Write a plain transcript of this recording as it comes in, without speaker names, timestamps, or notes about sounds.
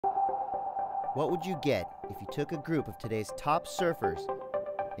What would you get if you took a group of today's top surfers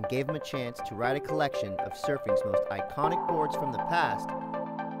and gave them a chance to ride a collection of surfing's most iconic boards from the past,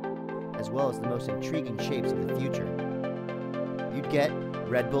 as well as the most intriguing shapes of the future? You'd get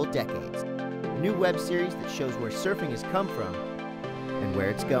Red Bull Decades, a new web series that shows where surfing has come from and where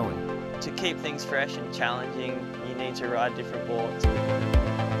it's going. To keep things fresh and challenging, you need to ride different boards.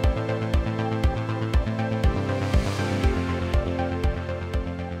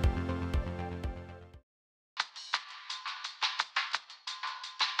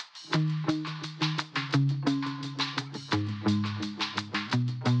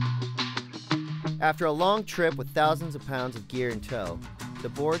 After a long trip with thousands of pounds of gear in tow, the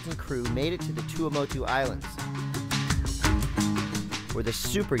boards and crew made it to the Tuamotu Islands, where the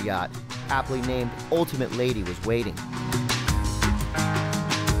super yacht, aptly named Ultimate Lady, was waiting.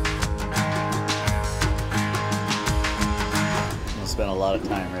 We'll spend a lot of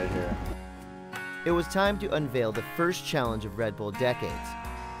time right here. It was time to unveil the first challenge of Red Bull Decades.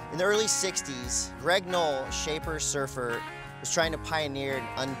 In the early 60s, Greg Noll, shaper surfer, was trying to pioneer an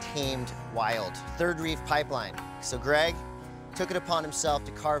untamed, wild third reef pipeline. So Greg took it upon himself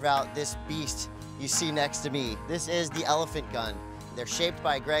to carve out this beast you see next to me. This is the Elephant Gun. They're shaped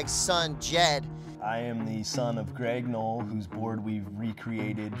by Greg's son, Jed. I am the son of Greg Noll, whose board we've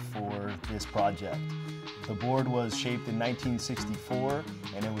recreated for this project. The board was shaped in 1964,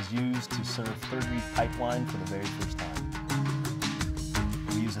 and it was used to surf third reef pipeline for the very first time.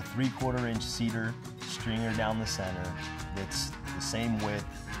 We use a 3/4 inch cedar stringer down the center that's the same width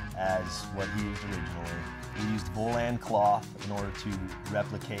as what he used originally. We used volant cloth in order to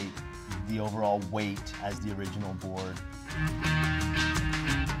replicate the overall weight as the original board.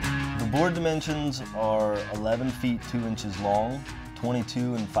 The board dimensions are 11 feet 2 inches long,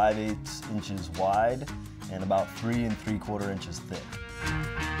 22 5/8 inches wide, and about 3 3/4 inches thick.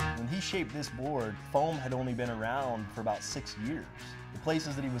 When he shaped this board, foam had only been around for about 6 years. The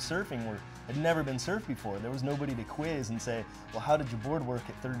places that he was surfing had never been surfed before. There was nobody to quiz and say, well, how did your board work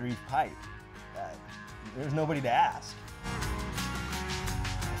at third reef pipe? There was nobody to ask.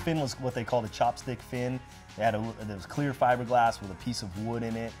 The fin was what they called a chopstick fin. There was clear fiberglass with a piece of wood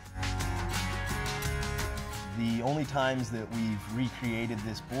in it. The only times that we've recreated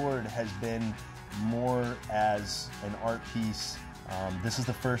this board has been more as an art piece. This is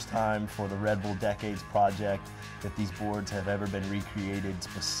the first time for the Red Bull Decades project that these boards have ever been recreated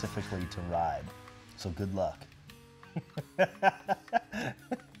specifically to ride. So good luck.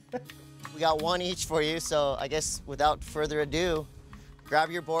 We got one each for you, so I guess without further ado, grab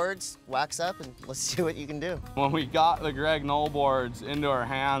your boards, wax up, and let's see what you can do. When we got the Greg Noll boards into our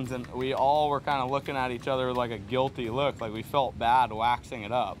hands, and we all were kind of looking at each other with like a guilty look, like we felt bad waxing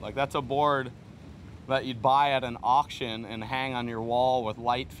it up. Like that's a board that you'd buy at an auction and hang on your wall with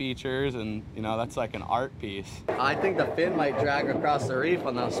light features, and you know, that's like an art piece. I think the fin might drag across the reef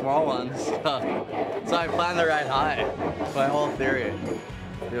on those small ones. So I plan to ride high. My whole theory.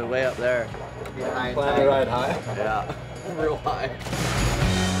 Do it way up there. Plan to ride high? Yeah, real high.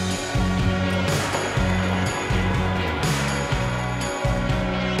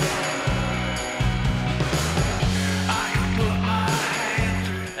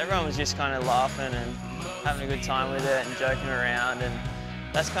 Everyone was just kind of laughing and having a good time with it and joking around, and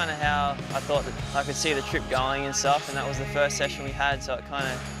that's kind of how I thought that I could see the trip going and stuff, and that was the first session we had, so it kind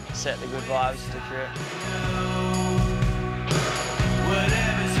of set the good vibes for the trip.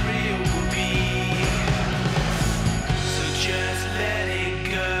 Whatever's real will be, so just let it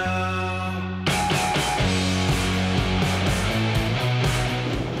go.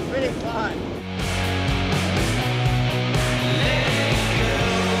 Pretty fun.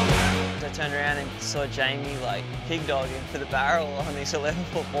 I turned around and saw Jamie like pig dogging for the barrel on this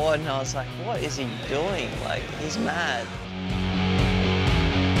 11-foot board, and I was like, what is he doing? Like, he's mad.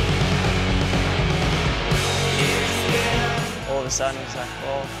 All of a sudden, he's like,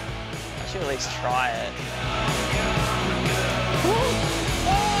 well, I should at least try it.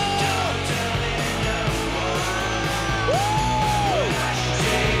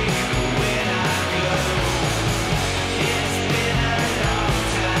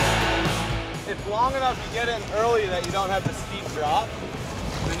 It's long enough to get in early that you don't have the steep drop,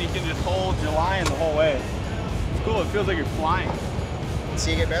 and then you can just hold your line the whole way. It's cool, it feels like you're flying.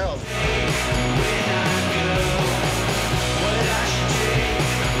 See you get barreled.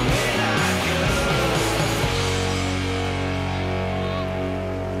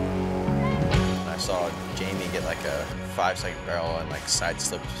 I saw Jamie get like a 5-second barrel and like side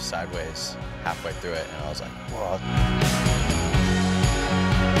slipped sideways halfway through it, and I was like, whoa.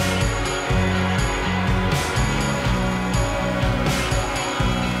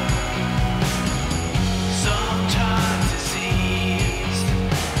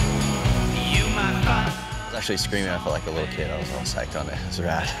 actually screaming. I felt like a little kid. I was all psyched on it. It was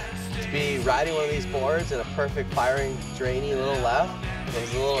rad. To be riding one of these boards in a perfect firing, drainy little left, it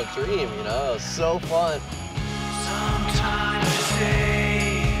was a little dream, you know? It was so fun. Sometimes you say